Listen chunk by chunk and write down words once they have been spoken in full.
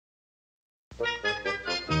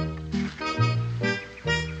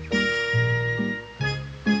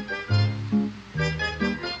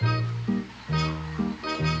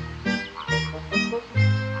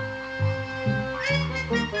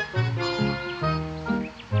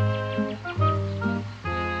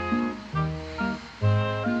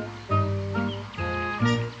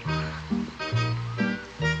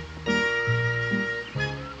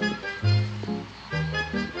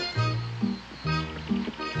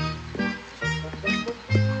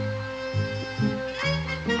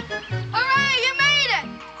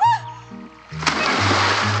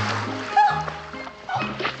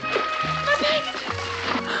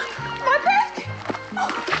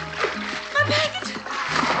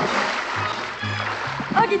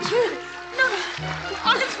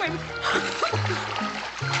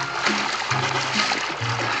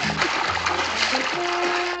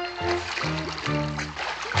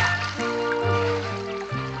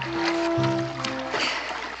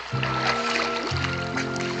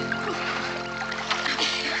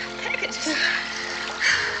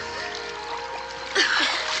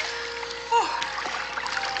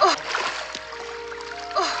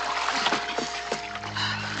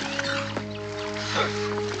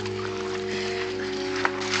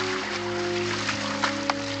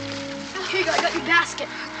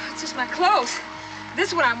This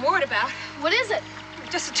is what I'm worried about. What is it?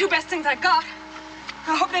 Just the two best things I got.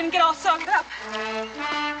 I hope they didn't get all soaked up.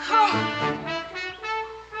 Oh.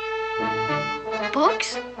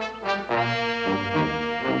 Books?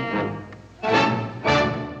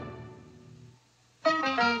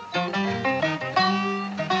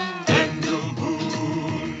 Daniel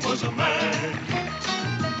Boone was a man,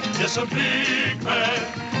 yes, a big man,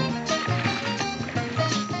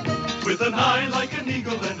 with an eye like an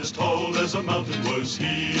eagle and as tall as a mountain was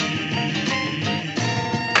he.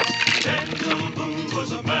 Daniel Boone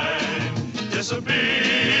was a man, yes, a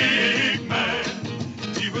big man.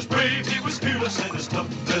 He was brave, he was fearless, and as tough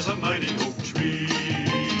as a mighty oak tree.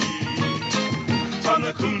 From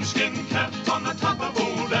the coonskin cap on the top of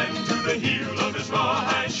old Dan to the heel of his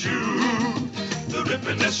rawhide shoe, the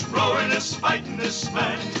rippin'est, roaring'est, fighting'est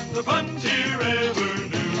man the frontier ever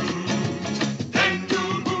knew.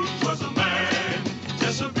 Daniel Boone was a man,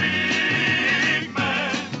 yes, a big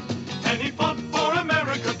man, and he fought for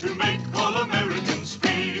America to make all Americans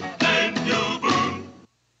free. Daniel Boone.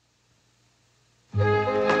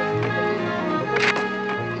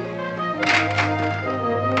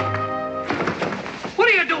 What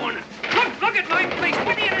are you doing? Look at my place.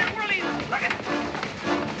 What are you doing? Look at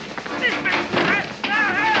this.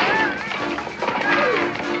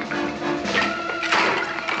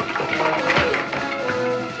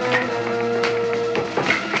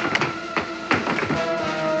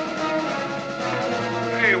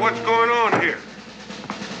 Hey, what's going on here?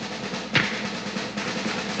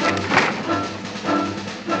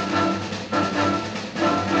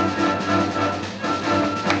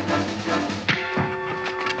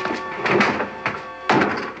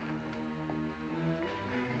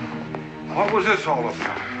 What was this all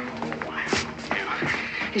about?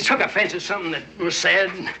 He took offense at something that was said.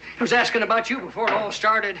 He was asking about you before it all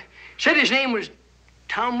started. Said his name was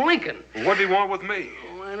Tom Lincoln. What did he want with me?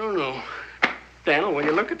 Oh, I don't know. Daniel, when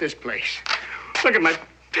you look at this place, look at my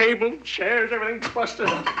table, chairs, everything's busted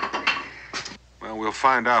up. Well, we'll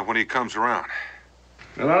find out when he comes around.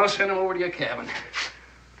 Well, I'll send him over to your cabin.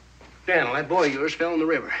 Daniel, that boy of yours fell in the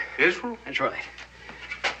river. Israel? That's right.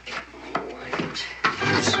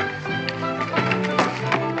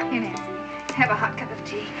 Here, Nancy, have a hot cup of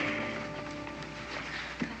tea.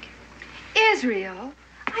 Thank you. Israel,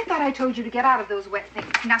 I thought I told you to get out of those wet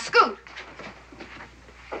things. Now, scoot.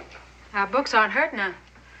 Our books aren't hurt now.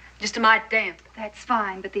 Just a mite damp. That's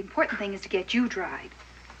fine, but the important thing is to get you dried.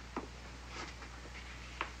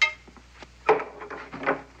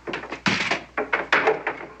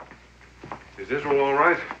 Is Israel all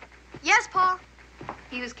right? Yes, Pa.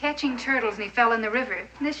 He was catching turtles and he fell in the river.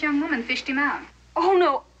 And this young woman fished him out. Oh,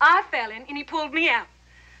 no, I fell in and he pulled me out.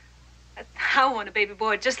 I want a baby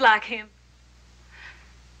boy just like him.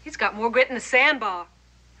 He's got more grit than a sandbar.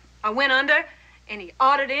 I went under and he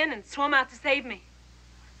ottered in and swum out to save me.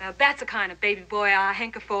 Now, that's the kind of baby boy I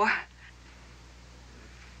hanker for.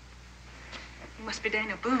 You must be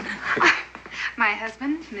Daniel Boone. My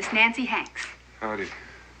husband, Miss Nancy Hanks. Howdy.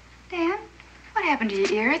 Dan, what happened to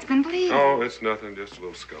your ear? It's been bleeding. Oh, it's nothing, just a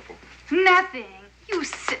little scuffle. Nothing. You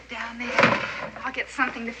sit down there. I'll get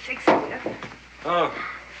something to fix it with. Oh.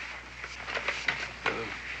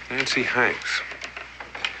 Nancy Hanks.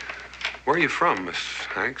 Where are you from, Miss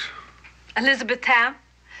Hanks? Elizabethtown.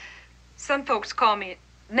 Some folks call me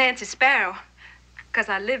Nancy Sparrow. Because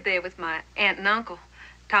I lived there with my aunt and uncle,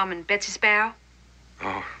 Tom and Betsy Sparrow.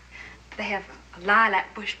 Oh. They have a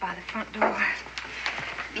lilac bush by the front door.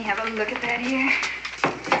 Let me have a look at that here.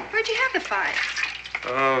 Where'd you have the fight?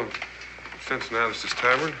 Cincinnatus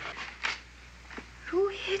Tavern. Who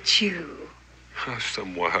hit you?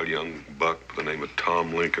 Some wild young buck by the name of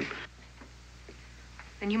Tom Lincoln.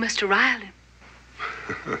 Then you must have riled him.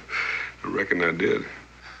 I reckon I did.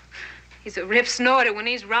 He's a rip snorter when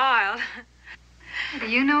he's riled. Do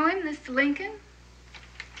you know him, Mr. Lincoln?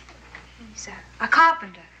 He's a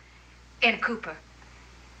carpenter in Cooper.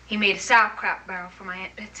 He made a sauerkraut barrel for my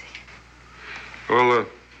Aunt Betsy. Well,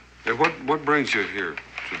 what brings you here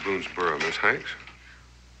to Boonesboro, Miss Hanks?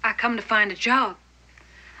 I come to find a job.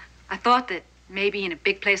 I thought that maybe in a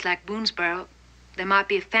big place like Boonesboro, there might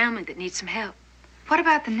be a family that needs some help. What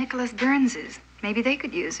about the Nicholas Burnses? Maybe they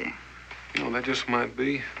could use her. You know, that just might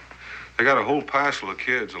be. They got a whole passel of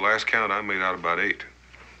kids. The last count I made out about 8.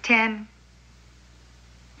 10.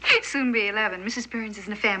 Soon be 11. Mrs. Burns is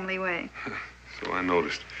in a family way. So I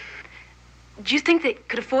noticed. Do you think they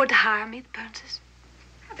could afford to hire me, the Burnses?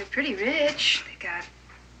 Oh, they're pretty rich. They got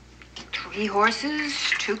 3 horses,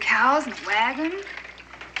 2 cows, and a wagon.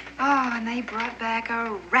 Oh, and they brought back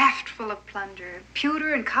a raft full of plunder.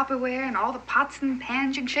 Pewter and copperware and all the pots and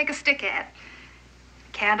pans you can shake a stick at.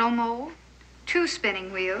 Candle mold, 2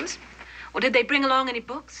 spinning wheels. Well, did they bring along any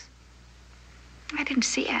books? I didn't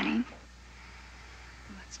see any.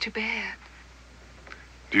 Well, that's too bad.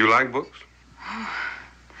 Do you like books? Oh,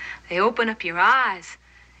 they open up your eyes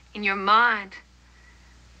in your mind.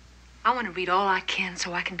 I want to read all I can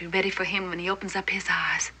so I can be ready for him when he opens up his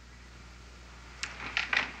eyes.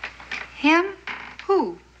 Him?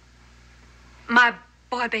 Who? My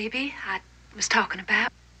boy baby I was talking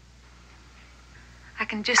about. I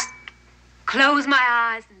can just close my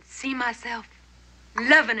eyes and see myself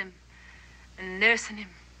loving him and nursing him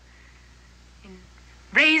and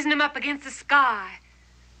raising him up against the sky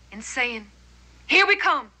and saying, "Here we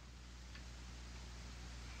come."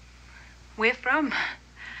 We're from.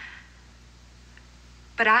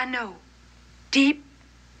 But I know, deep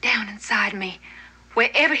down inside me,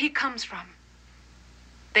 wherever he comes from,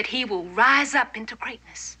 that he will rise up into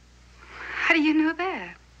greatness. How do you know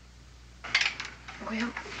that?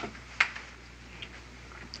 Well,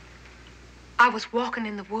 I was walking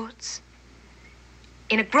in the woods,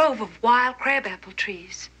 in a grove of wild crabapple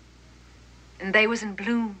trees, and they was in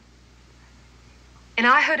bloom. And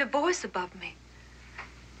I heard a voice above me,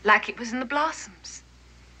 like it was in the blossoms.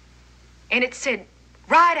 And it said,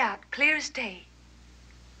 right out, clear as day,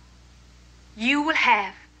 "You will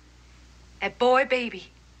have a boy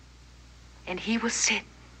baby, and he will sit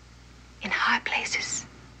in high places."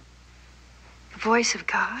 The voice of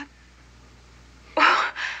God?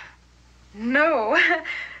 Oh, no.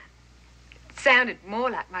 It sounded more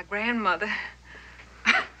like my grandmother.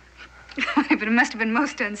 But it must have been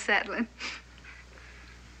most unsettling.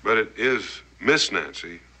 But it is Miss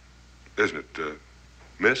Nancy, isn't it,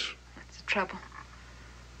 Miss? That's the trouble.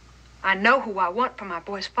 I know who I want for my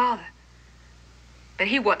boy's father, but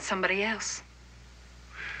he wants somebody else.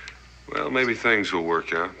 Well, maybe things will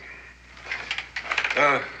work out.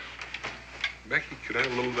 Becky, could I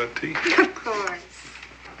have a little of that tea? Of course.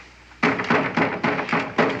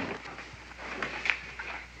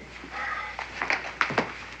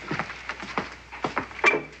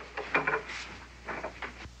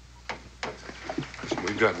 Listen,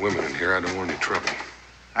 we've got women in here. I don't want any trouble.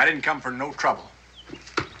 I didn't come for no trouble.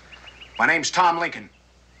 My name's Tom Lincoln.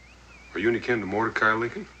 Are you any kin to Mordecai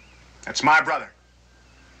Lincoln? That's my brother.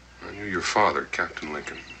 I knew your father, Captain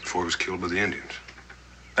Lincoln, before he was killed by the Indians.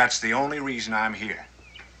 That's the only reason I'm here.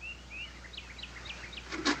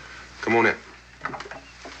 Come on in.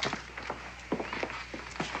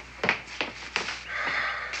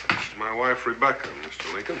 This is my wife, Rebecca,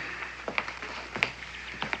 Mr. Lincoln.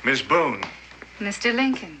 Miss Boone. Mr.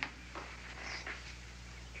 Lincoln.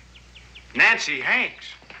 Nancy Hanks.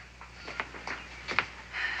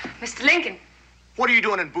 Mr. Lincoln, What are you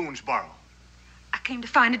doing in Boonesboro? I came to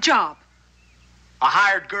find a job. A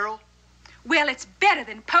hired girl? Well, it's better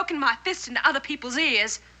than poking my fist into other people's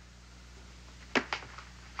ears.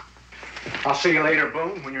 I'll see you later,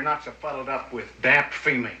 Boone, when you're not so fuddled up with damp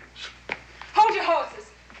females. Hold your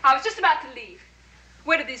horses. I was just about to leave.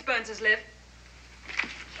 Where do these Burnses live?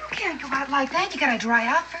 You can't go out like that. You gotta dry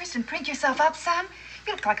out first and prink yourself up some.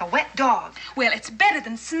 You look like a wet dog. Well, it's better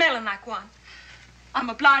than smelling like one. I'm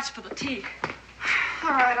obliged for the tea. All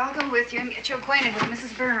right, I'll go with you and get you acquainted with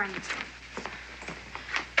Mrs. Burns.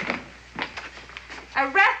 A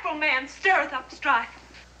wrathful man stirreth up strife,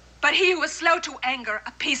 but he who is slow to anger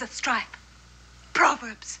appeaseth strife.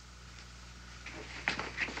 Proverbs.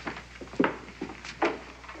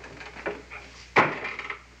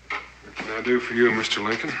 can I do for you, Mr.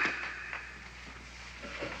 Lincoln?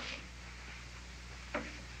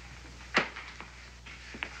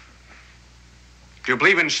 Do you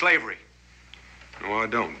believe in slavery? No, I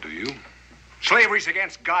don't, do you? Slavery's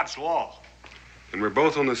against God's law. And we're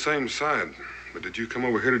both on the same side. But did you come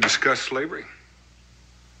over here to discuss slavery?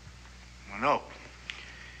 Well, no.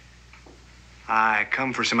 I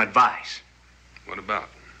come for some advice. What about?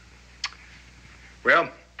 Well,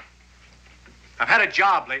 I've had a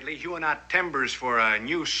job lately hewing out timbers for a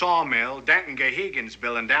new sawmill Denton Gahegan's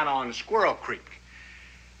building down on Squirrel Creek.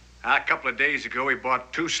 A couple of days ago, he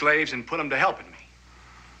bought 2 slaves and put them to helping me.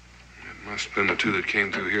 It must have been the 2 that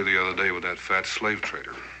came through here the other day with that fat slave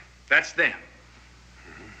trader. That's them.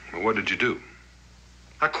 Well, what did you do?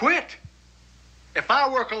 I quit. If I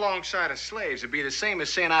work alongside of slaves, it'd be the same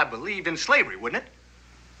as saying I believed in slavery, wouldn't it?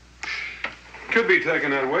 Could be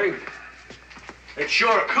taken that way. It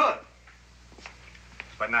sure could.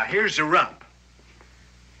 But now here's the rub.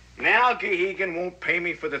 Now Gahegan won't pay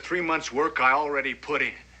me for the 3 months' work I already put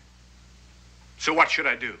in. So what should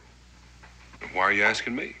I do? Why are you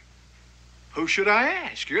asking me? Who should I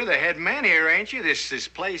ask? You're the head man here, ain't you? This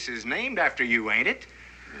place is named after you, ain't it?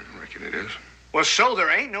 I reckon it is. Well, so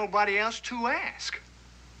there ain't nobody else to ask.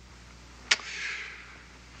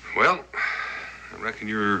 Well, I reckon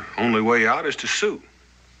your only way out is to sue.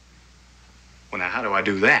 Well, now, how do I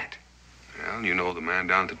do that? Well, you know the man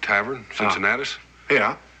down at the tavern, Cincinnatus?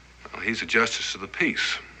 Yeah. Well, he's a justice of the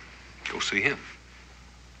peace. Go see him.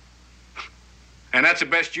 And that's the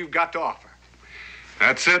best you've got to offer?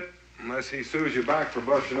 That's it. Unless he sues you back for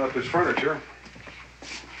busting up his furniture.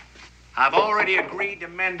 I've already agreed to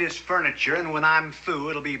mend his furniture, and when I'm through,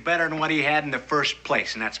 it'll be better than what he had in the first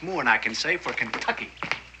place. And that's more than I can say for Kentucky.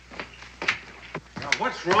 Now,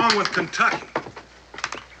 what's wrong with Kentucky?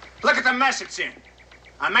 Look at the mess it's in.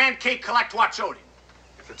 A man can't collect what's owed him.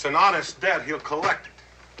 If it's an honest debt, he'll collect it.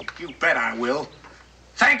 You bet I will.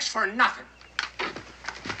 Thanks for nothing.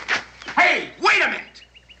 Hey, wait a minute!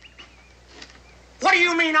 What do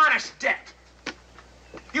you mean, honest debt?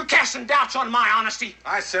 You casting doubts on my honesty?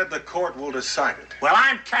 I said the court will decide it. Well,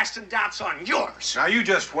 I'm casting doubts on yours. Now, you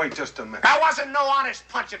just wait just a minute. That wasn't no honest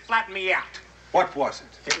punch that flattened me out. What was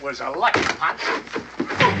it? It was a lucky punch.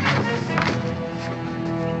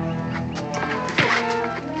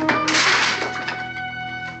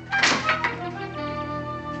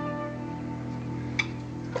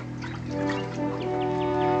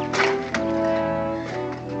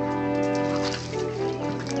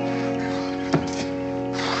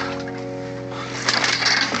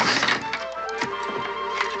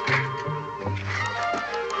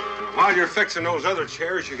 While you're fixing those other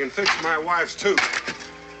chairs, you can fix my wife's too.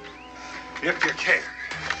 If you can.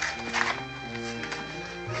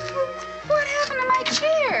 What happened to my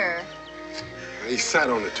chair? He sat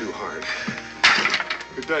on it too hard.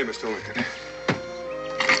 Good day, Mr. Lincoln.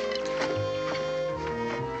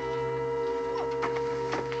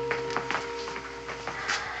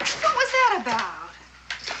 What was that about?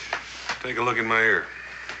 Take a look at my ear.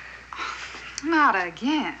 Not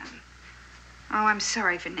again. Oh, I'm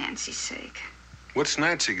sorry for Nancy's sake. What's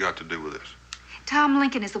Nancy got to do with this? Tom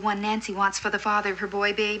Lincoln is the one Nancy wants for the father of her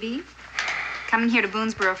boy baby. Coming here to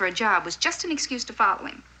Boonesboro for a job was just an excuse to follow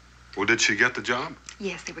him. Well, did she get the job?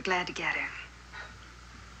 Yes, they were glad to get her.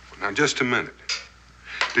 Now, just a minute.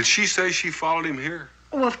 Did she say she followed him here?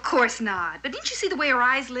 Oh, of course not. But didn't you see the way her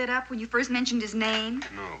eyes lit up when you first mentioned his name?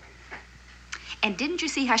 No. And didn't you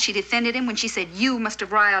see how she defended him when she said you must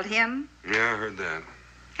have riled him? Yeah, I heard that.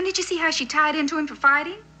 And did you see how she tied into him for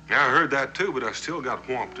fighting? Yeah, I heard that too, but I still got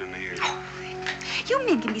whomped in the ear. You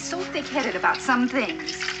men can be so thick-headed about some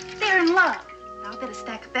things. They're in love. I'll bet a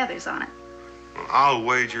stack of feathers on it. Well, I'll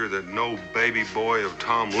wager that no baby boy of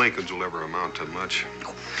Tom Lincoln's will ever amount to much.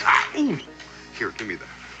 Here, give me that.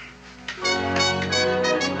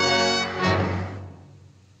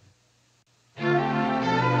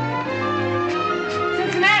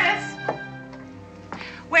 Cincinnatus!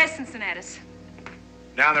 Where's Cincinnatus?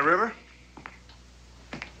 Down the river.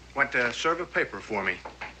 Went to serve a paper for me.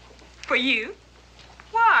 For you?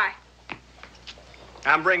 Why?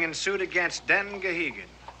 I'm bringing suit against Denton Gahegan.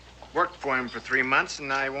 Worked for him for 3 months,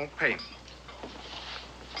 and I won't pay him.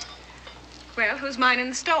 Well, who's minding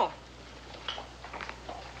the store?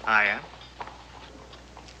 I am.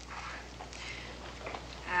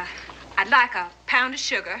 I'd like a pound of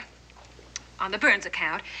sugar on the Burns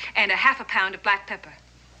account and a half a pound of black pepper.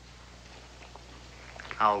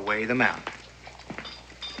 I'll weigh them out.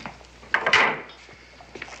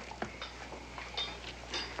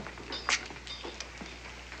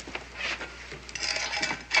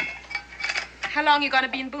 How long you gonna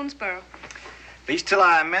be in Boonesboro? At least till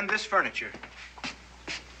I mend this furniture.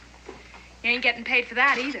 You ain't getting paid for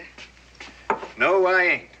that either. No, I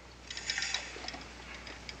ain't.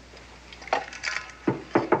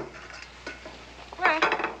 Well,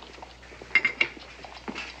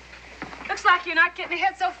 looks like you're not getting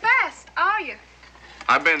ahead so fast, are you?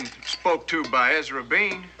 I've been spoke to by Ezra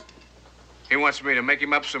Beane. He wants me to make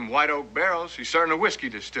him up some white oak barrels. He's starting a whiskey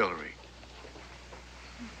distillery.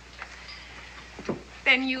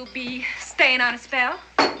 Then you'll be staying on a spell?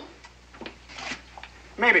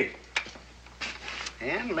 Maybe.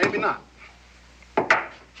 And maybe not.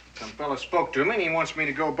 Some fella spoke to me and he wants me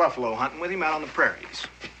to go buffalo hunting with him out on the prairies.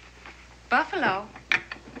 Buffalo?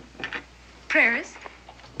 Prairies?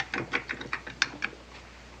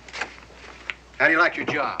 How do you like your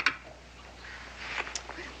job?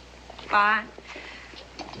 Fine.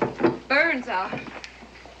 Burns are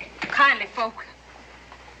kindly folk.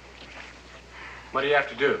 What do you have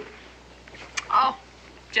to do? Oh,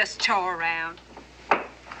 just chore around.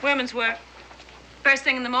 Women's work. First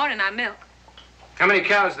thing in the morning, I milk. How many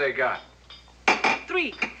cows they got?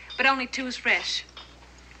 3, but only 2's fresh.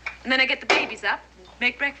 And then I get the babies up and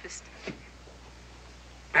make breakfast.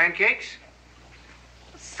 Pancakes?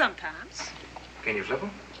 Sometimes. Can you flip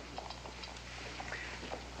them?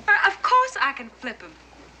 Of course I can flip them.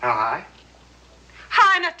 How high?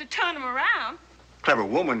 High enough to turn them around. Clever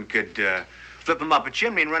woman could flip them up a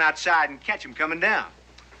chimney and run outside and catch them coming down.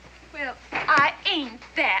 Well, I ain't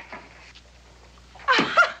that.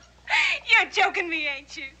 You're joking me,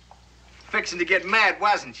 ain't you? Fixing to get mad,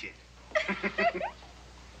 wasn't you?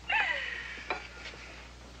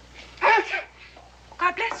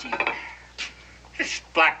 God bless you. This is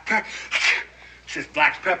black pepper. This is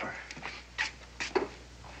black pepper.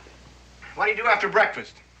 What do you do after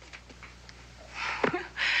breakfast?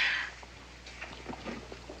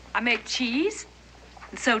 I make cheese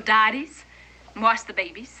and sew dydies and wash the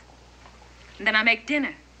babies. And then I make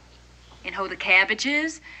dinner and hoe the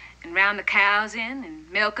cabbages and round the cows in and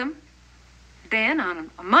milk them. Then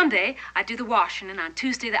on a Monday, I do the washing and on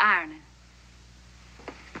Tuesday the ironing.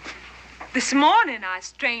 This morning I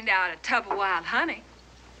strained out a tub of wild honey.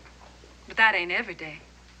 But that ain't every day.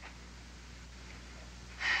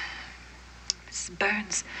 Mrs.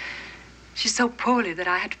 Burns, she's so poorly that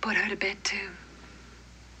I had to put her to bed too.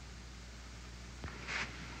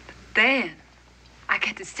 But then I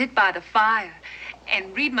get to sit by the fire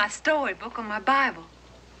and read my storybook on my Bible.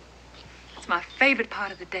 It's my favorite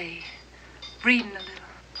part of the day, reading a little.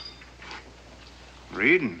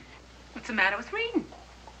 Reading? What's the matter with reading?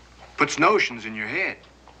 Puts notions in your head.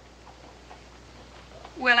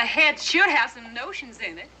 Well, a head should have some notions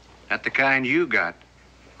in it. Not the kind you got.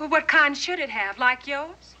 Well, what kind should it have, like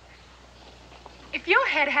yours? If your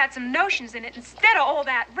head had some notions in it instead of all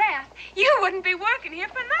that wrath, you wouldn't be working here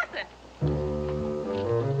for nothing.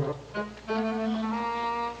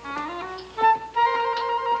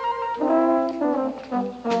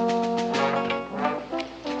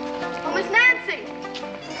 Oh, Miss Nancy!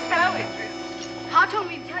 Hello, Adrian. Pa told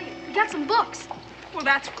me to tell you. We got some books. Well,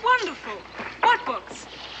 that's wonderful. What books?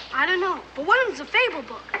 I don't know, but one of them's a fable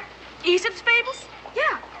book. Aesop's Fables?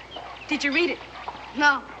 Yeah. Did you read it?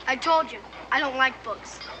 No, I told you. I don't like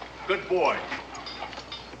books. Good boy.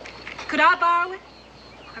 Could I borrow it?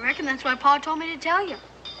 I reckon that's why Pa told me to tell you.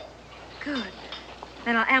 Good.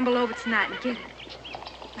 Then I'll amble over tonight and get it.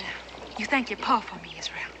 Well, you thank your pa for me,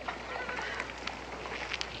 Israel.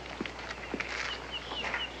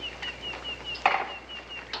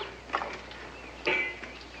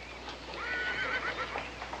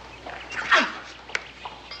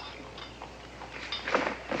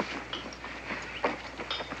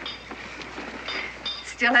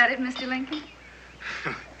 Still at it, Mr. Lincoln?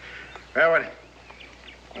 Well,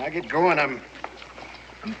 when I get going, I'm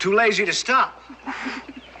too lazy to stop.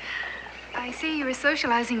 I see you were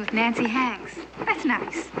socializing with Nancy Hanks. That's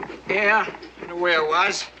nice. Yeah, in a way I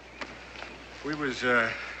was. We was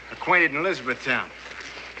acquainted in Elizabethtown.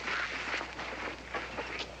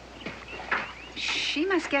 She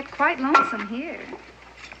must get quite lonesome here.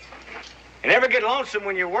 You never get lonesome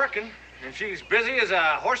when you're working, and she's busy as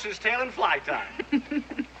a horse's tail in fly time.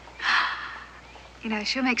 You know,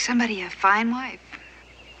 she'll make somebody a fine wife.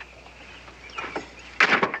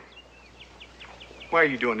 Why are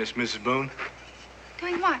you doing this, Mrs. Boone?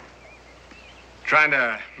 Doing what? Trying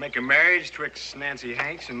to make a marriage twixt Nancy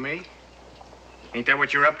Hanks and me? Ain't that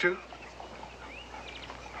what you're up to?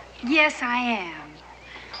 Yes, I am.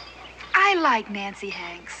 I like Nancy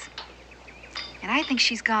Hanks. And I think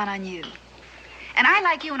she's gone on you. And I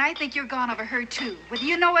like you, and I think you're gone over her, too, whether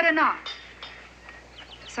you know it or not.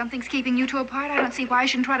 Something's keeping you two apart. I don't see why I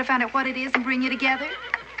shouldn't try to find out what it is and bring you together.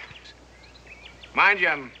 Mind you,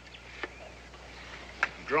 I'm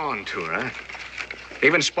drawn to her, huh?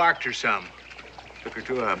 Even sparked her some. Took her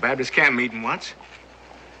to a Baptist camp meeting once.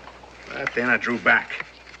 But then I drew back.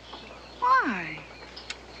 Why?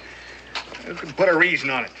 I couldn't put a reason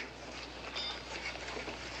on it.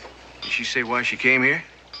 Did she say why she came here?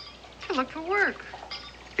 To look for work.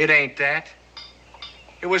 It ain't that.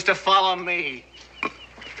 It was to follow me.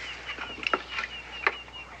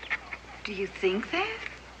 Do you think that?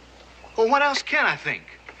 Well, what else can I think?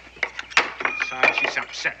 Besides, she's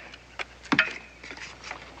upset.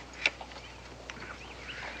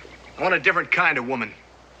 I want a different kind of woman.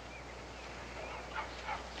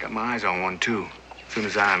 Got my eyes on one, too. As soon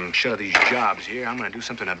as I'm shut of these jobs here, I'm gonna do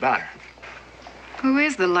something about her. Who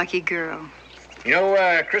is the lucky girl? You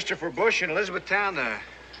know, Christopher Bush in Elizabethtown, the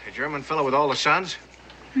German fellow with all the sons?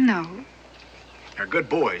 No. They're good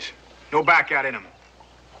boys. No back out in them.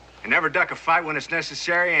 They never duck a fight when it's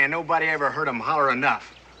necessary, and nobody ever heard them holler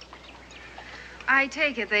enough. I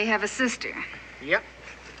take it they have a sister. Yep.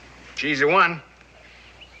 She's the one.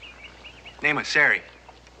 Name her Sari.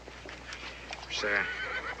 Sarah.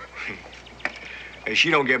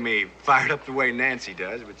 She don't get me fired up the way Nancy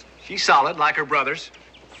does, but she's solid, like her brothers.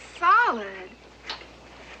 Solid?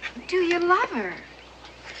 Do you love her?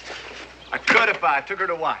 I could if I took her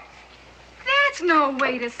to wife. That's no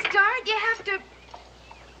way to start. You have to...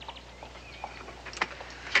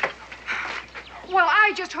 Well,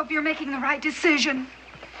 I just hope you're making the right decision.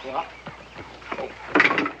 Well,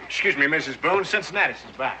 excuse me, Mrs. Boone. Cincinnati's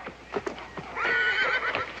is back.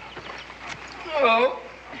 Hello.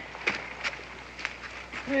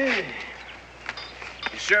 Hey.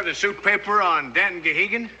 You served the suit paper on Denton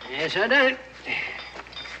Gehegan? Yes, I done it.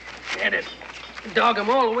 Had to dog him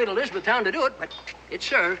all the way to Elizabethtown to do it, but it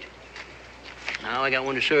served. Now I got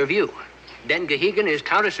one to serve you. Den Gehegan is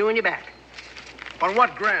countersuing you back. On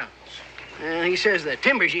what grounds? He says the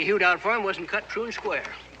timbers you hewed out for him wasn't cut true and square.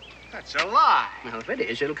 That's a lie. Well, if it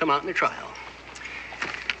is, it'll come out in the trial.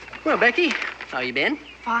 Well, Becky, how you been?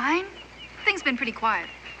 Fine. Things been pretty quiet.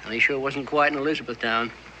 Well, he sure wasn't quiet in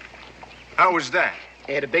Elizabethtown. How was that?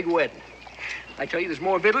 They had a big wedding. I tell you, there's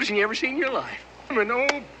more victuals than you ever seen in your life. And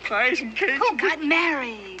old pies and cakes. Who got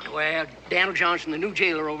married? Well, Daniel Johnson, the new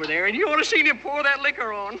jailer over there, and you ought to seen him pour that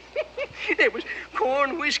liquor on. There was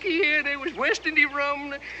corn whiskey here, there was West India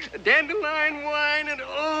rum, dandelion wine, and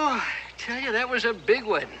oh, I tell you, that was a big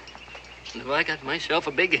wedding. And if I got myself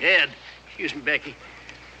a big head. Excuse me, Becky.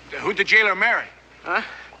 Who'd the jailer marry? Huh?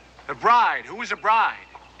 The bride. Who was the bride?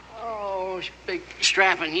 Oh, she's a big,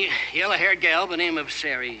 strapping, yellow-haired gal by the name of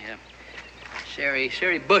Sari.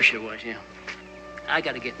 Sari Bush it was, yeah. I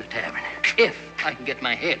got to get in the tavern, if I can get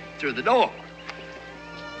my head through the door.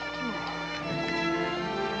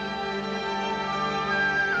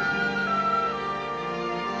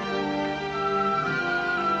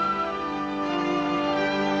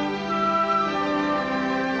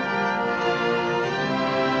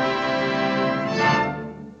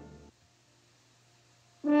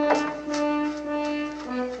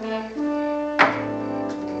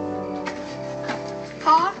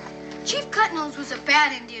 Pa, Chief Cutnose was a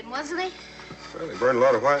bad Indian, wasn't he? Well, he burned a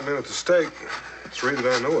lot of white men at the stake. 3 that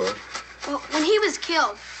I know of. Well, when he was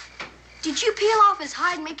killed, did you peel off his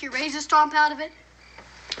hide and make your razor stomp out of it?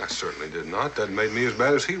 I certainly did not. That made me as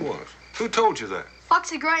bad as he was. Who told you that?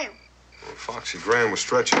 Foxy Graham. Well, Foxy Graham was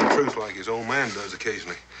stretching the truth like his old man does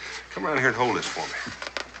occasionally. Come around here and hold this for me.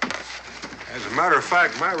 As a matter of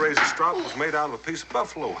fact, my razor strop was made out of a piece of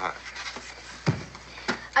buffalo hide.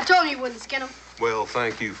 I told you wouldn't skin him. Well,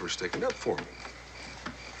 thank you for sticking up for me.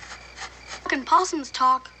 Can possums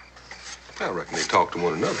talk? I reckon they talk to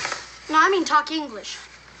one another. No, I mean talk English.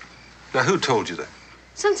 Now, who told you that?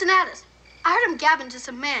 Cincinnatus. I heard him gabbing to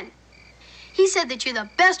some men. He said that you're the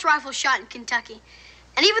best rifle shot in Kentucky.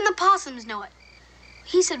 And even the possums know it.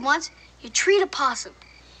 He said once, you treat a possum.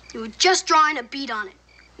 You were just drawing a bead on it.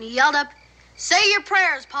 And he yelled up, "Say your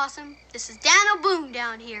prayers, possum. This is Daniel Boone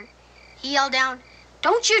down here." He yelled down,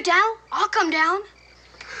 "Don't shoot down. I'll come down."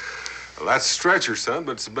 Well, that's a stretcher, son,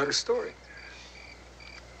 but it's a better story.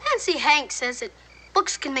 Nancy Hank says that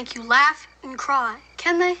books can make you laugh and cry,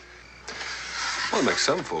 can they? Well, it makes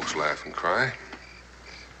some folks laugh and cry.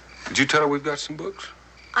 Did you tell her we've got some books?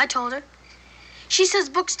 I told her. She says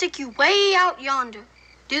books take you way out yonder.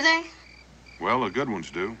 Do they? Well, the good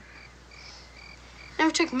ones do.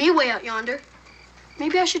 Never took me way out yonder.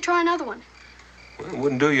 Maybe I should try another one. Well, it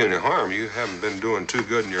wouldn't do you any harm. You haven't been doing too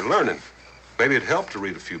good in your learning. Maybe it'd help to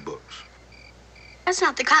read a few books. That's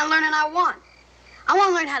not the kind of learning I want. I want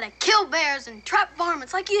to learn how to kill bears and trap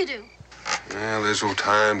varmints like you do. Well, these old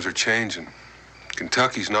times are changing.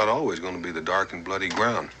 Kentucky's not always going to be the dark and bloody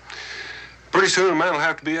ground. Pretty soon a man will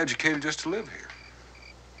have to be educated just to live here.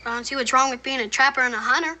 I don't see what's wrong with being a trapper and a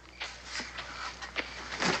hunter.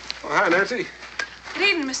 Oh, hi, Nancy. Good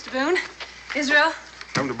evening, Mr. Boone. Israel?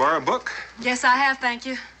 Come to borrow a book? Yes, I have, thank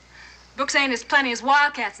you. Books ain't as plenty as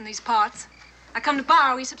wildcats in these parts. I come to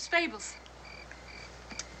borrow Aesop's fables.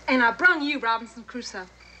 And I brung you Robinson Crusoe.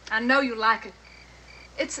 I know you like it.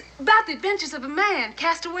 It's about the adventures of a man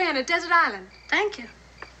cast away on a desert island. Thank you.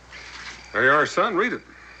 There you are, son. Read it.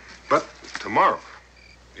 But tomorrow,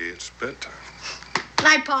 it's bedtime.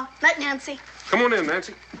 Night, Pa. Night, Nancy. Come on in,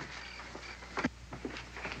 Nancy.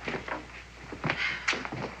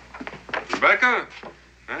 Rebecca,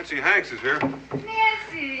 Nancy Hanks is here.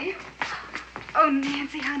 Nancy! Oh,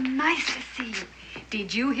 Nancy, how nice to see you.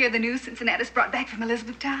 Did you hear the news Cincinnati's brought back from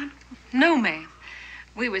Elizabethtown? No, ma'am.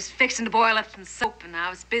 We was fixing to boil up some soap, and I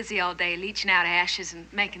was busy all day leaching out ashes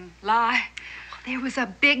and making lye. There was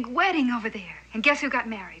a big wedding over there. And guess who got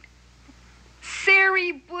married?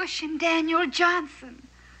 Sari Bush and Daniel Johnson.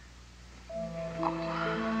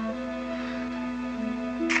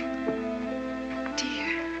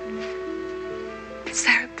 Dear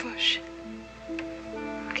Sarah Bush.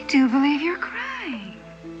 I do believe you're crying.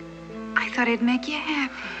 I thought it'd make you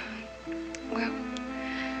happy. Well,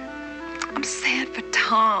 I'm sad for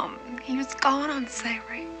Tom. He was gone on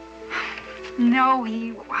Sari. No,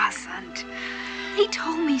 he wasn't. He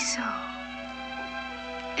told me so.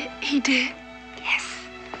 He did? Yes.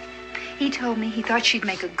 He told me he thought she'd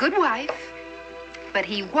make a good wife, but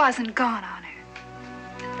he wasn't gone on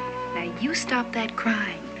her. Now, you stop that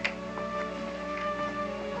crying.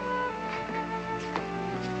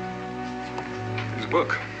 Here's a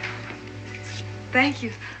book. Thank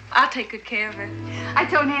you. I'll take good care of her. I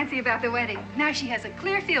told Nancy about the wedding. Now she has a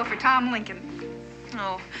clear feel for Tom Lincoln.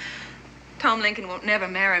 Oh, Tom Lincoln won't never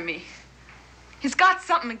marry me. He's got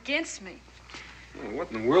something against me. Well,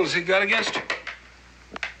 what in the world has he got against you?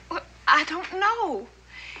 Well, I don't know.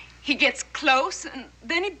 He gets close, and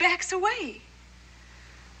then he backs away.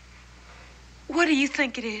 What do you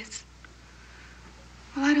think it is?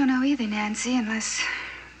 Well, I don't know either, Nancy, unless...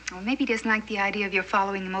 Well, maybe he doesn't like the idea of your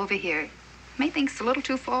following him over here. May think it's a little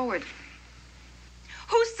too forward.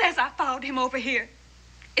 Who says I followed him over here?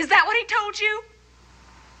 Is that what he told you?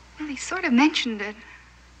 Well, he sort of mentioned it.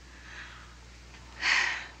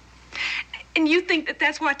 And you think that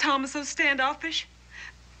that's why Tom is so standoffish?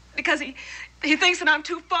 Because he thinks that I'm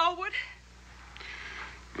too forward?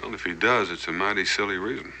 Well, if he does, it's a mighty silly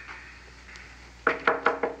reason.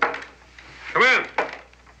 Come in.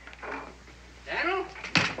 Daniel?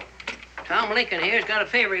 Tom Lincoln here's got a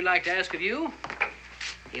favor he'd like to ask of you.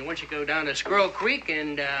 He wants you to go down to Squirrel Creek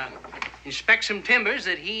and inspect some timbers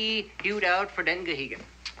that he hewed out for Denton Gahegan.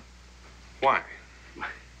 Why?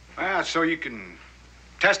 Well, so you can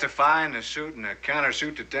testify in a suit and a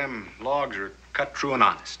countersuit that them logs are cut true and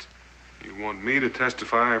honest. You want me to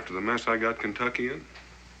testify after the mess I got Kentucky in?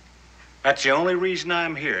 That's the only reason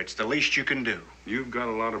I'm here. It's the least you can do. You've got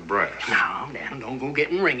a lot of brass. Now, Dan, don't go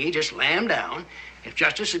getting ringy. Just lamb down. If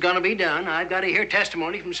justice is going to be done, I've got to hear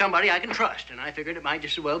testimony from somebody I can trust, and I figured it might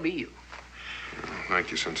just as well be you.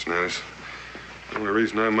 Thank you, Cincinnati. The only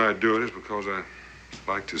reason I might do it is because I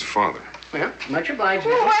liked his father. Well, much obliged.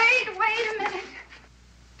 Wait a minute.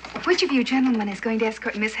 Which of you gentlemen is going to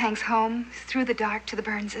escort Miss Hanks home through the dark to the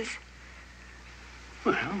Burnses?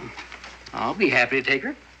 Well, I'll be happy to take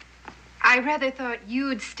her. I rather thought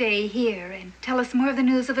you'd stay here and tell us more of the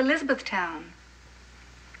news of Elizabethtown.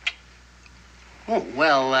 Oh,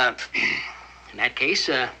 well, in that case,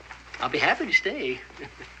 I'll be happy to stay.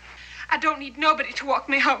 I don't need nobody to walk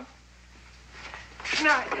me home. Good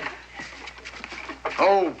night.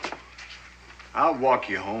 Oh, I'll walk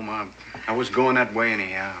you home. I was going that way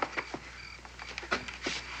anyhow.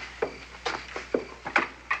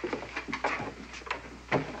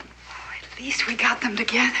 At least we got them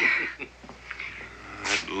together.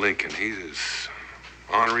 That Lincoln, he's as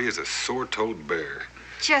ornery as a sore-toed bear.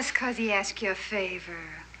 Just 'cause he asked you a favor.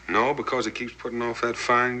 No, because he keeps putting off that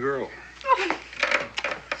fine girl. Oh,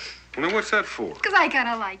 Well, then what's that for? 'cause I kind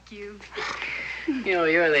of like you. You know,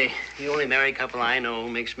 you're the only married couple I know who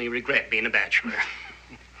makes me regret being a bachelor.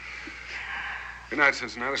 Good night,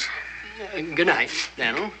 Cincinnati. Good night,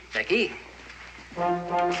 Daniel. Becky.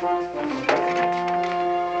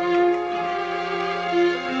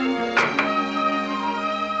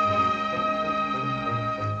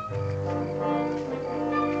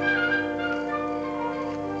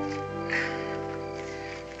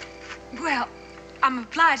 Well, I'm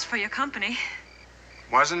obliged for your company.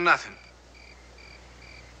 Wasn't nothing.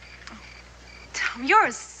 Tom, you're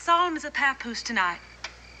as solemn as a papoose tonight.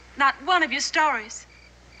 Not one of your stories.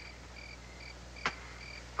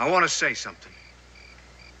 I want to say something.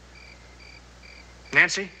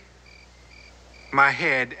 Nancy, my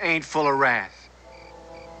head ain't full of wrath.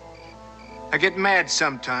 I get mad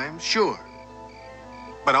sometimes, sure.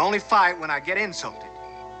 But I only fight when I get insulted.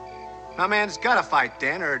 My man's gotta fight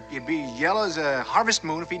then, or he'd be yellow as a harvest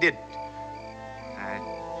moon if he didn't.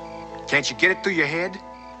 Can't you get it through your head?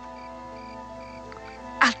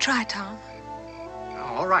 I'll try, Tom.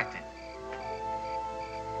 Oh, all right, then.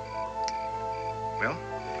 Well,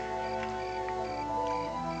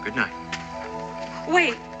 good night.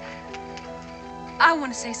 Wait. I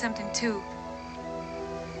want to say something, too.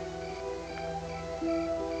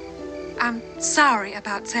 I'm sorry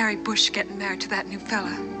about Sari Bush getting married to that new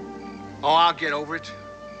fella. Oh, I'll get over it.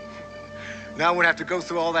 Now I won't have to go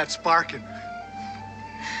through all that sparking.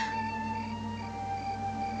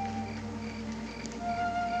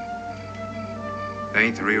 That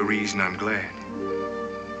ain't the real reason I'm glad.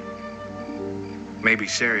 Maybe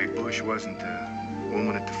Sari Bush wasn't the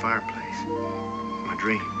woman at the fireplace. My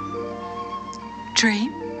dream.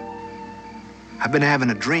 Dream? I've been having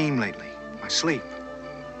a dream lately. My sleep.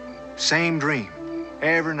 Same dream.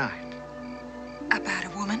 Every night. About a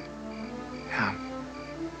woman? Yeah.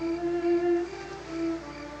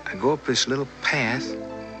 I go up this little path.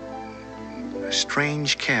 A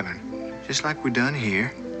strange cabin. Just like we done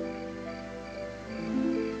here.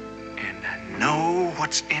 And I know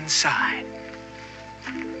what's inside.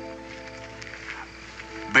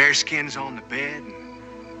 Bearskins on the bed.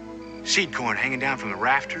 And seed corn hanging down from the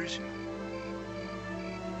rafters.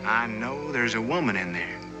 I know there's a woman in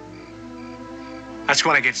there. That's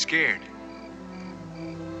when I get scared.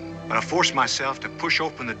 But I force myself to push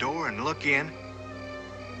open the door and look in.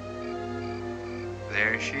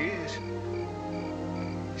 There she is.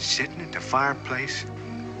 Sitting at the fireplace.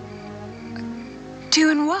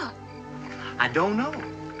 Doing what? I don't know.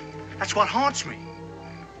 That's what haunts me.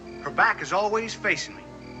 Her back is always facing me.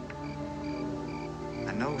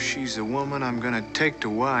 I know she's the woman I'm gonna take to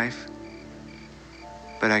wife.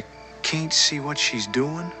 But I can't see what she's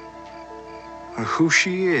doing or who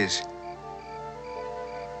she is.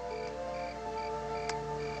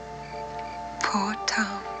 Poor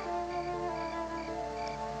Tom.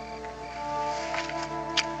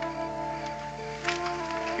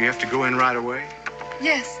 You have to go in right away?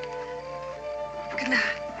 Yes. Good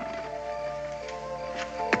night.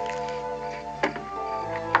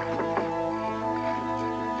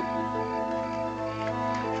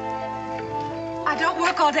 I don't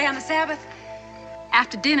work all day on the Sabbath.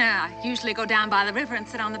 After dinner, I usually go down by the river and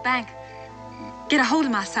sit on the bank. Get a hold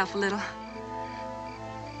of myself a little.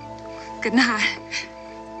 Good night.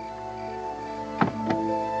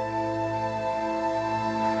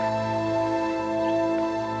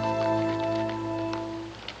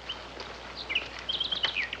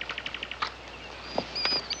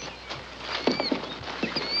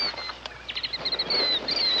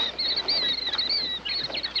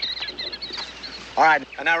 All right,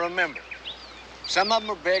 and now remember, some of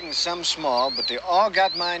them are big and some small, but they all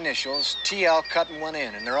got my initials, TL cut in one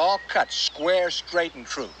end, and they're all cut square, straight, and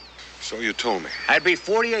true. So you told me. That'd be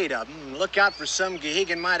 48 of them, and look out for some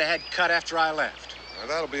Gehegan might have had cut after I left. Now,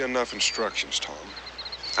 that'll be enough instructions, Tom.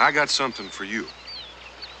 I got something for you.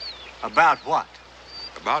 About what?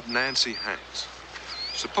 About Nancy Hanks.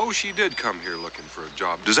 Suppose she did come here looking for a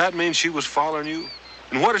job. Does that mean she was following you?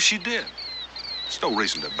 And what if she did? There's no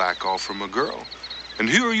reason to back off from a girl. And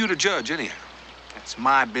who are you to judge, anyhow? That's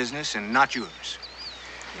my business and not yours.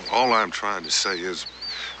 All I'm trying to say is,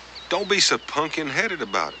 don't be so pumpkin-headed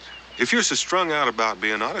about it. If you're so strung out about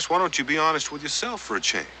being honest, why don't you be honest with yourself for a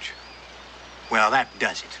change? Well, that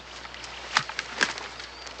does it.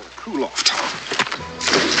 Cool off, Tom.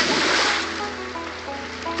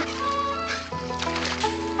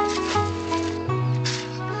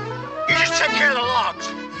 You just take care of the logs.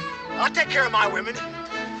 I'll take care of my women.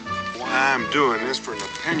 Why I'm doing this for an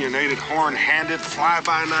opinionated, horn-handed,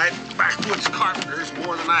 fly-by-night, backwoods carpenter is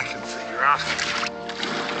more than I can figure out.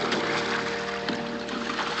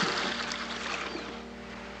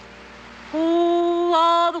 Oh,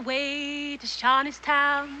 all the way to Shawnee's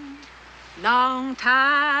Town, long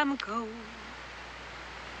time ago.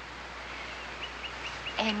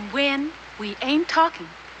 And when we ain't talking,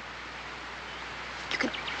 you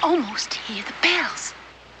can almost hear the bells.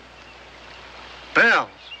 Bells?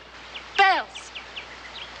 Bells.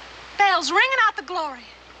 Bells ringing out the glory.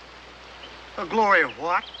 The glory of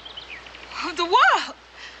what? Of the world.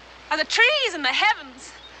 Of the trees and the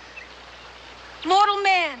heavens. Mortal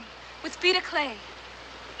man with feet of clay.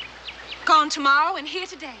 Gone tomorrow and here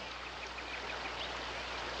today.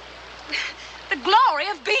 The glory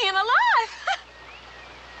of being alive.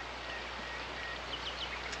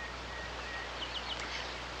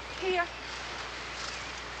 Here.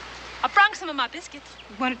 I brought some of my biscuits.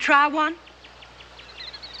 You want to try one?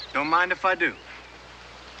 Don't mind if I do.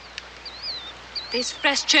 There's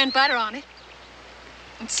fresh churned butter on it.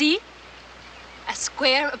 And see? A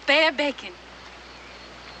square of bare bacon.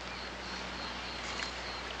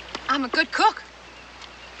 I'm a good cook.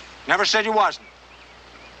 Never said you wasn't.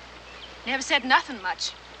 Never said nothing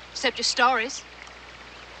much, except your stories.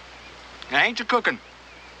 It ain't your cooking.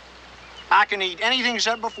 I can eat anything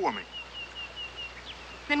set before me.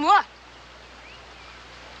 Then what?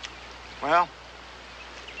 Well,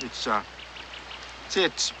 it's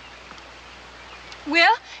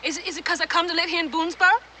Well, is it because I come to live here in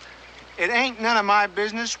Boonesboro? It ain't none of my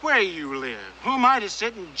business where you live. Who am I to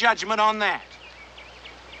sit in judgment on that?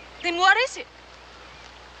 Then what is it?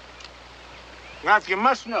 Well, if you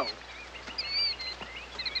must know,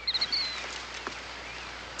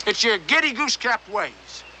 it's your giddy goose-capped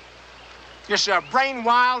ways. You're so brain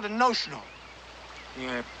wild and notional.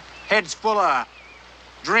 Your head's full of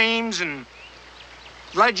dreams and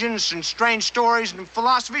legends and strange stories and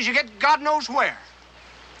philosophies you get God knows where.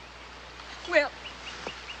 Well,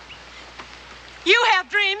 you have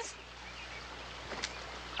dreams.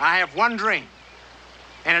 I have one dream,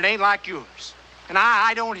 and it ain't like yours. And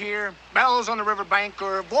I don't hear bells on the riverbank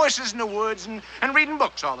or voices in the woods and reading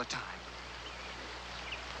books all the time.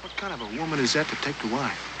 What kind of a woman is that to take to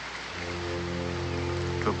wife?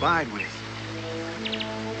 To abide with?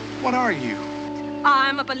 What are you?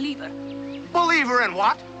 I'm a believer. Believer in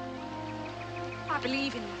what? I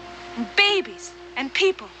believe in babies and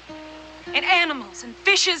people, and animals and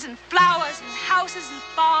fishes and flowers and houses and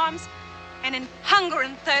farms, and in hunger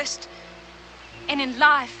and thirst, and in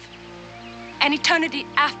life and eternity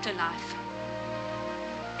after life.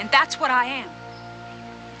 And that's what I am.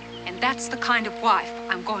 And that's the kind of wife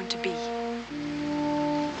I'm going to be.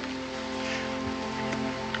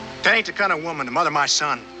 That ain't the kind of woman to mother my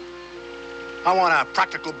son. I want a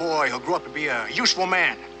practical boy who'll grow up to be a useful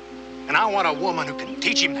man. And I want a woman who can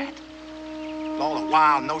teach him that. With all the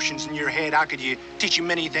wild notions in your head, how could you teach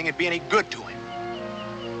him anything that'd be any good to him?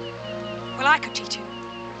 Well, I could teach him.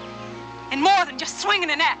 And more than just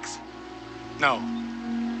swinging an axe. No.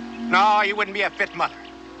 No, you wouldn't be a fit mother.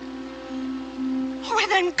 Well,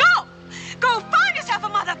 then go! Go find yourself a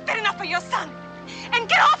mother fit enough for your son. And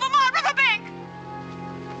get off of my riverbank!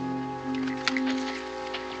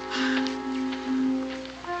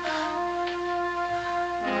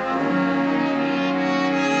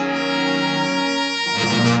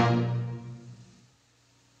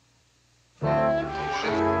 I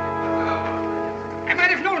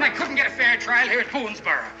might have known I couldn't get a fair trial here at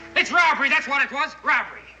Boonesboro. It's robbery, that's what it was,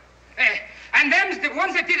 robbery. And them's the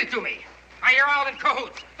ones that did it to me. You're all in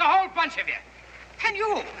cahoots, the whole bunch of you. And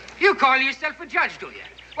you call yourself a judge, do you?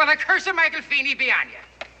 Well, the curse of Michael Feeney be on you.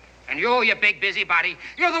 And you big busybody,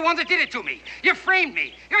 you're the ones that did it to me. You framed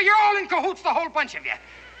me. You're all in cahoots, the whole bunch of you.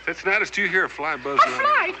 That's not do you hear a fly buzzing?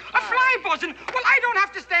 A fly buzzing? Well, I don't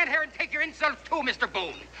have to stand here and take your insults too, Mr.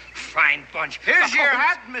 Boone. Fine bunch. Here's your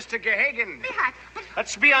hat, Mr. Gehagen. Me hat?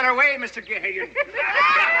 Let's be on our way, Mr. Gehagen.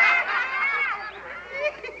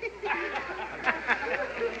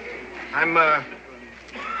 I'm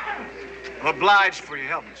obliged for your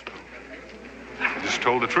help, Miss Boone. You just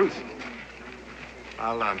told the truth.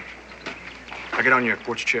 I'll get on your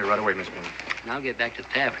porch chair right away, Miss Boone. And I'll get back to the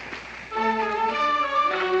tavern.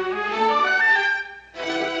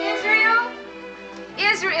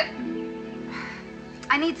 Israel!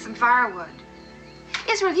 I need some firewood.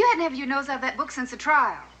 Israel, you hadn't had your nose out of that book since the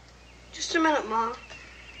trial. Just a minute, Ma.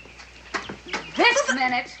 This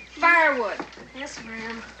minute, firewood. Yes,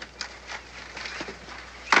 ma'am.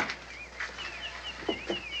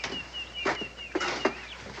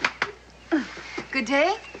 Good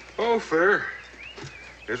day? Oh, fair.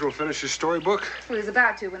 Israel finished his storybook? Well, he was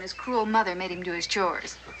about to when his cruel mother made him do his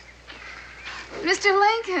chores. Mr.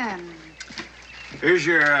 Lincoln. Here's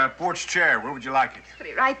your porch chair. Where would you like it? Put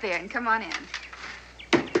it right there and come on in.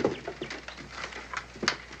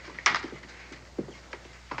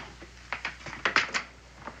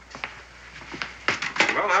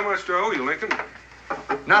 Well, how much do I owe you, Lincoln?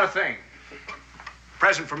 Not a thing.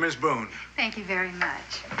 Present for Miss Boone. Thank you very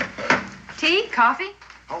much. Tea? Coffee?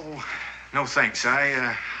 Oh, no thanks.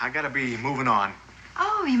 I gotta be moving on.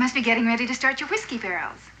 Oh, you must be getting ready to start your whiskey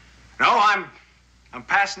barrels. No, I'm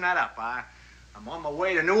passing that up. I'm on my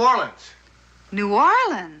way to New Orleans. New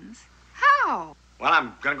Orleans? How? Well,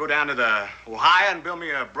 I'm gonna go down to the Ohio and build me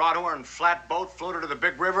a broadhorn flatboat, float her to the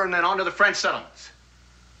big river, and then on to the French settlements.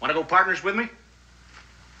 Want to go partners with me?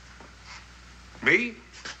 Me?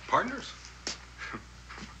 Partners?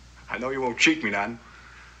 I know you won't cheat me none.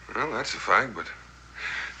 Well, that's a fact, but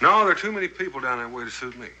No, there are too many people down that way to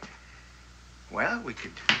suit me. Well, we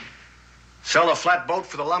could sell a flatboat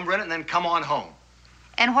for the lumber in it and then come on home.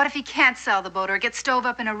 And what if he can't sell the boat or get stove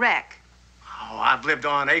up in a wreck? Oh, I've lived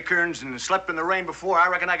on acorns and slept in the rain before. I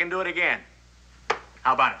reckon I can do it again.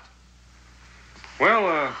 How about it?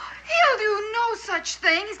 Well, He'll do no such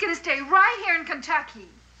thing. He's going to stay right here in Kentucky.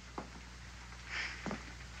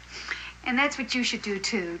 And that's what you should do,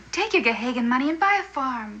 too. Take your Gahagan money and buy a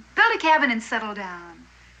farm. Build a cabin and settle down.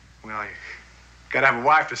 Well, you gotta have a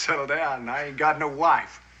wife to settle down, and I ain't got no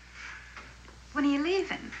wife. When are you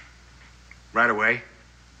leaving? Right away.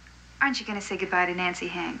 Aren't you going to say goodbye to Nancy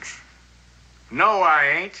Hanks? No, I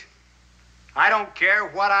ain't. I don't care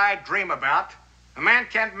what I dream about. A man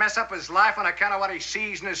can't mess up his life on account of what he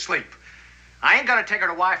sees in his sleep. I ain't gonna take her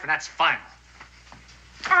to wife, and that's final.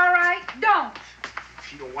 All right, don't.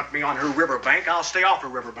 If you don't want me on her riverbank, I'll stay off her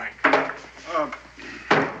riverbank.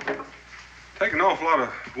 take an awful lot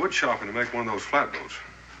of wood chopping to make one of those flatboats.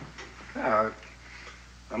 The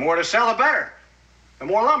more to sell, the better. The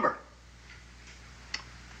more lumber.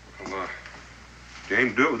 Well, you aim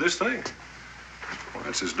to do it with this thing? Well,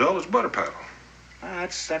 that's as dull as butter paddle.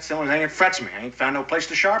 That's the only thing that frets me. I ain't found no place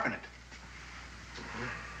to sharpen it.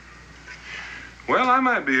 Well, I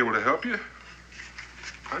might be able to help you.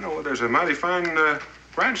 I know there's a mighty fine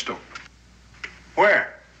grindstone.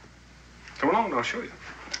 Where? Come along and I'll show you.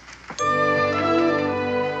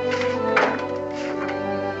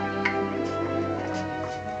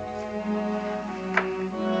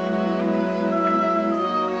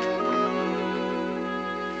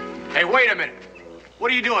 Hey, wait a minute. What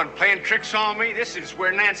are you doing, playing tricks on me? This is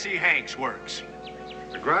where Nancy Hanks works.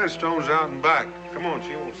 The grindstone's out and back. Come on,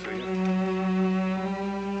 she won't see you.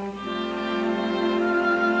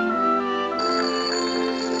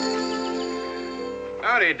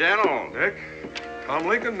 Howdy, Daniel. Nick. Tom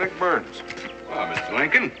Lincoln, Nick Burns. Well, Mr.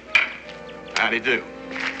 Lincoln. Howdy do.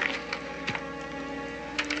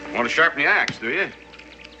 Want to sharpen the axe, do you?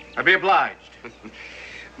 I'd be obliged.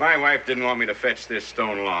 My wife didn't want me to fetch this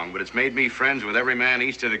stone long, but it's made me friends with every man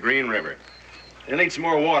east of the Green River. You'll need some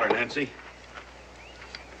more water, Nancy.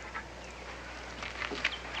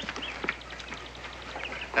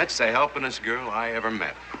 That's the helpingest girl I ever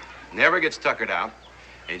met. Never gets tuckered out.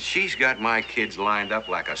 And she's got my kids lined up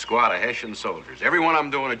like a squad of Hessian soldiers. Every one of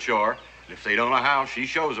them doing a chore. And if they don't know how, she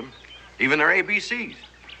shows them. Even their ABCs.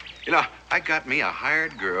 You know, I got me a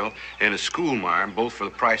hired girl and a schoolmarm, both for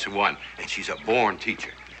the price of one. And she's a born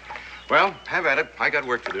teacher. Well, have at it. I got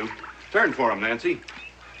work to do. Turn for him, Nancy.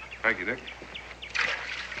 Thank you, Nick.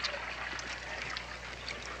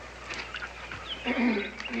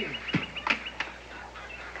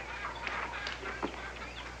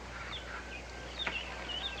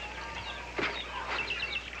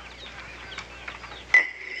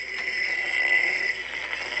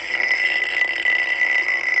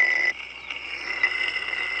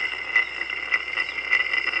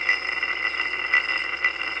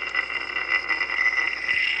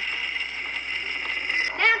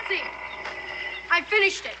 I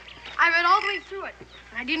finished it. I read all the way through it,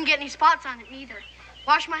 and I didn't get any spots on it either.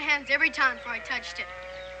 Washed my hands every time before I touched it.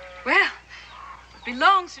 Well, it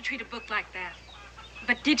belongs to treat a book like that.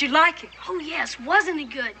 But did you like it? Oh, yes. Wasn't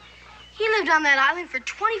it good? He lived on that island for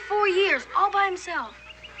 24 years, all by himself.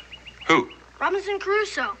 Who? Robinson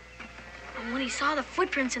Crusoe. And when he saw the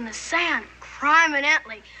footprints in the sand, crime and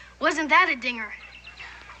Antley, wasn't that a dinger?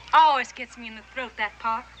 Always gets me in the throat, that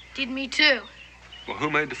part. Did me, too. Well,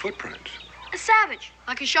 who made the footprints? A savage,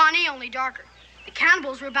 like a Shawnee, only darker. The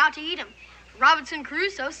cannibals were about to eat him. Robinson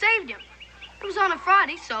Crusoe saved him. It was on a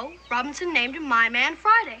Friday, so Robinson named him My Man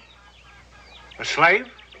Friday. A slave?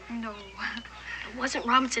 No. But wasn't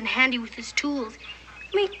Robinson handy with his tools?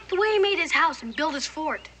 I mean, the way he made his house and built his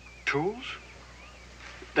fort. Tools?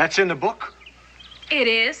 That's in the book? It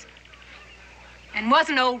is. And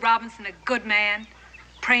wasn't old Robinson a good man?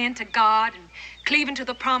 Praying to God and cleaving to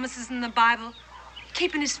the promises in the Bible,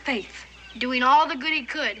 keeping his faith. Doing all the good he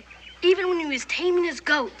could, even when he was taming his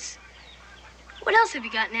goats. What else have you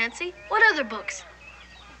got, Nancy? What other books?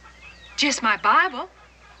 Just my Bible.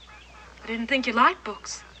 I didn't think you liked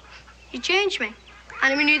books. You changed me. I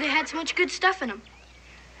never knew they had so much good stuff in them.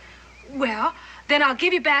 Well, then I'll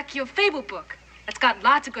give you back your fable book. It's got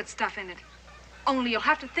lots of good stuff in it. Only you'll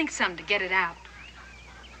have to think some to get it out.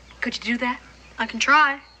 Could you do that? I can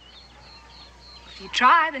try. If you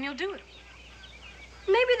try, then you'll do it.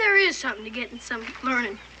 Maybe there is something to getting some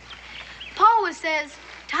learning. Paul always says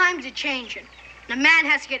times are changing, and a man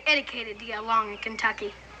has to get educated to get along in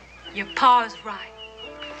Kentucky. Your pa is right.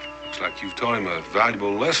 Looks like you've taught him a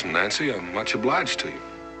valuable lesson, Nancy. I'm much obliged to you.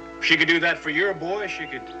 If she could do that for your boy, she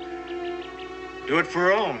could do it for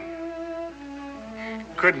her own.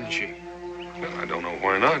 Couldn't she? Well, I don't know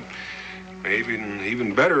why not. Maybe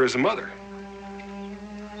even better as a mother.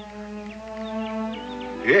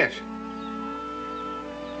 Yes.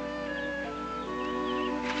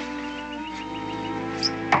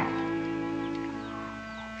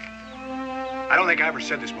 I don't think I ever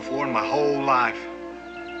said this before in my whole life,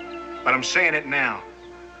 but I'm saying it now.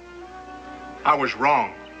 I was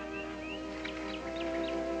wrong.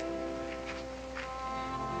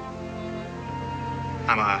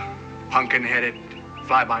 I'm a pumpkin-headed,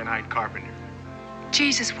 fly-by-night carpenter.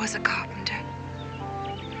 Jesus was a carpenter.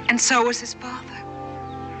 And so was his father.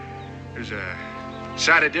 There's a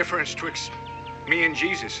sight of difference twixt me and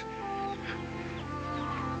Jesus.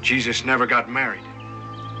 Jesus never got married.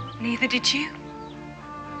 Neither did you.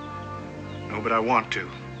 No, but I want to.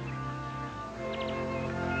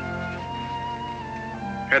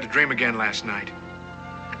 Had a dream again last night.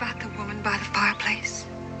 About the woman by the fireplace.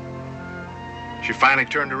 She finally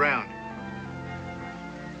turned around.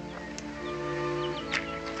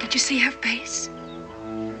 Did you see her face?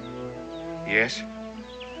 Yes?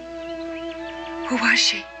 Who was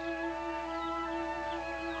she?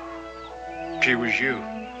 She was you.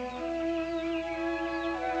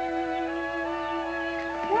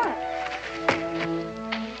 What?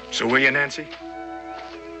 So will you, Nancy?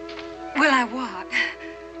 Will I what?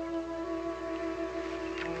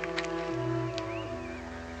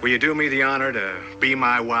 Will you do me the honor to be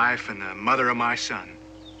my wife and the mother of my son?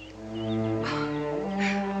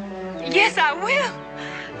 Yes, I will.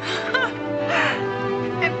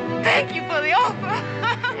 And thank you for the offer.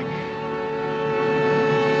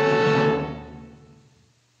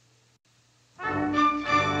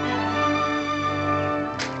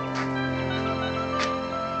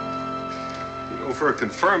 For a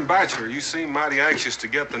confirmed bachelor, you seem mighty anxious to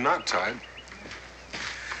get the knot tied.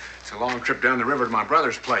 It's a long trip down the river to my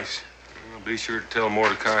brother's place. Well, be sure to tell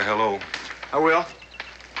Mordecai hello. I will.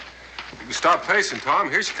 You can stop pacing,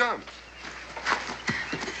 Tom. Here she comes.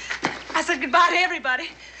 I said goodbye to everybody.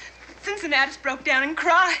 Cincinnati's broke down and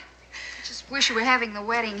cried. I just wish you were having the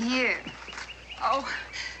wedding here. Oh,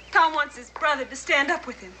 Tom wants his brother to stand up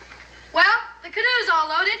with him. Well, the canoe's all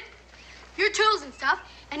loaded. Your tools and stuff,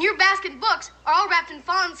 and your basket and books are all wrapped in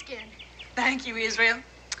fawn skin. Thank you, Israel.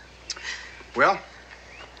 Well,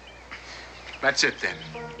 that's it then.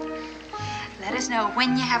 Let us know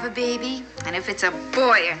when you have a baby and if it's a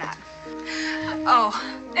boy or not.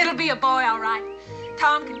 Oh, it'll be a boy, all right.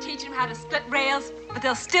 Tom can teach him how to split rails, but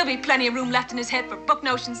there'll still be plenty of room left in his head for book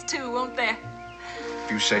notions, too, won't there?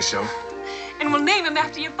 If you say so. And we'll name him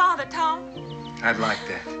after your father, Tom. I'd like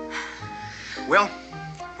that. Well,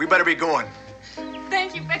 we better be going.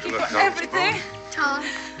 Thank you, Becky, Good luck, for Tom. everything. Tom.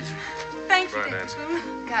 Thank you, Right, Dad. Nancy.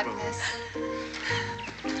 God bless.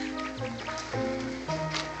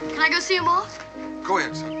 Can I go see him off? Go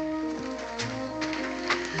ahead, son.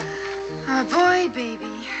 A boy,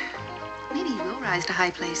 baby. Maybe he will rise to high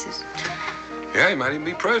places. Yeah, he might even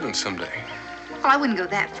be president someday. Well, I wouldn't go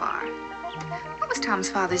that far. What was Tom's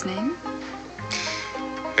father's name?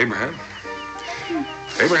 Abraham.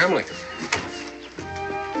 Abraham Lincoln.